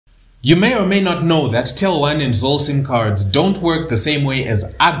You may or may not know that TelOne and Zol SIM cards don't work the same way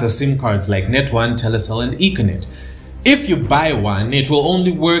as other SIM cards like Net1, Telecel and Econet. If you buy one, it will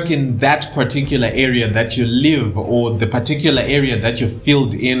only work in that particular area that you live or the particular area that you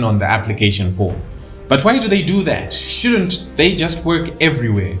filled in on the application form. But why do they do that? Shouldn't they just work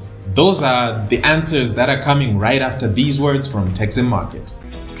everywhere? Those are the answers that are coming right after these words from Techzim Market.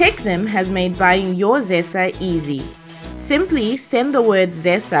 Techzim has made buying your ZESA easy. Simply send the word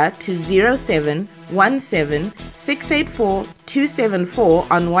ZESA to 0717 684 274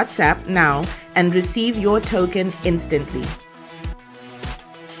 on WhatsApp now and receive your token instantly.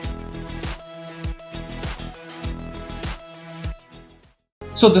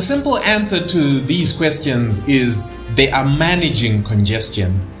 So the simple answer to these questions is they are managing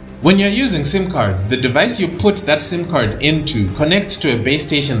congestion. When you're using SIM cards, the device you put that SIM card into connects to a base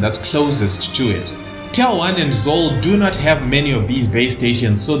station that's closest to it. TelOne and Zol do not have many of these base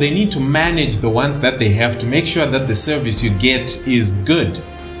stations, so they need to manage the ones that they have to make sure that the service you get is good.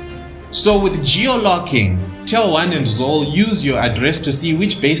 So with geolocking, TelOne and Zol use your address to see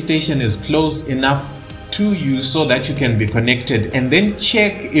which base station is close enough to you so that you can be connected, and then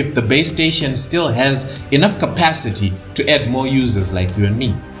check if the base station still has enough capacity to add more users like you and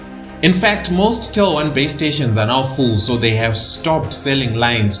me. In fact, most TelOne base stations are now full, so they have stopped selling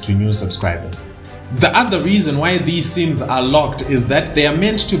lines to new subscribers. The other reason why these SIMs are locked is that they are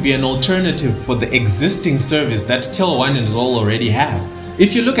meant to be an alternative for the existing service that TelOne and Zol already have.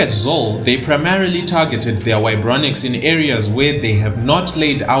 If you look at Zol, they primarily targeted their Vibronics in areas where they have not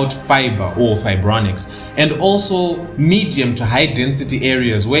laid out fiber or Fibronics, and also medium to high density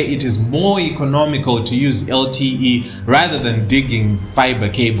areas where it is more economical to use LTE rather than digging fiber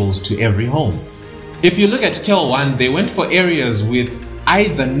cables to every home. If you look at TelOne, they went for areas with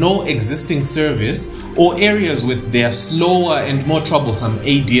either no existing service or areas with their slower and more troublesome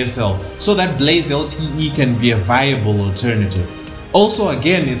ADSL, so that Blaze LTE can be a viable alternative. Also,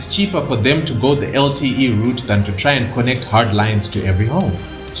 again, it's cheaper for them to go the LTE route than to try and connect hard lines to every home.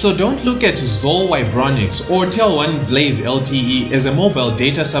 So don't look at Zol Vibronics or TelOne Blaze LTE as a mobile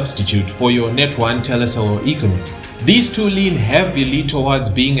data substitute for your Net1, Telecel or Econet. These two lean heavily towards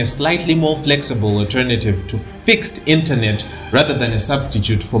being a slightly more flexible alternative to fixed internet rather than a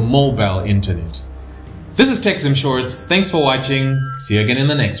substitute for mobile internet. This is Techzim Shorts. Thanks for watching. See you again in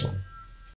the next one.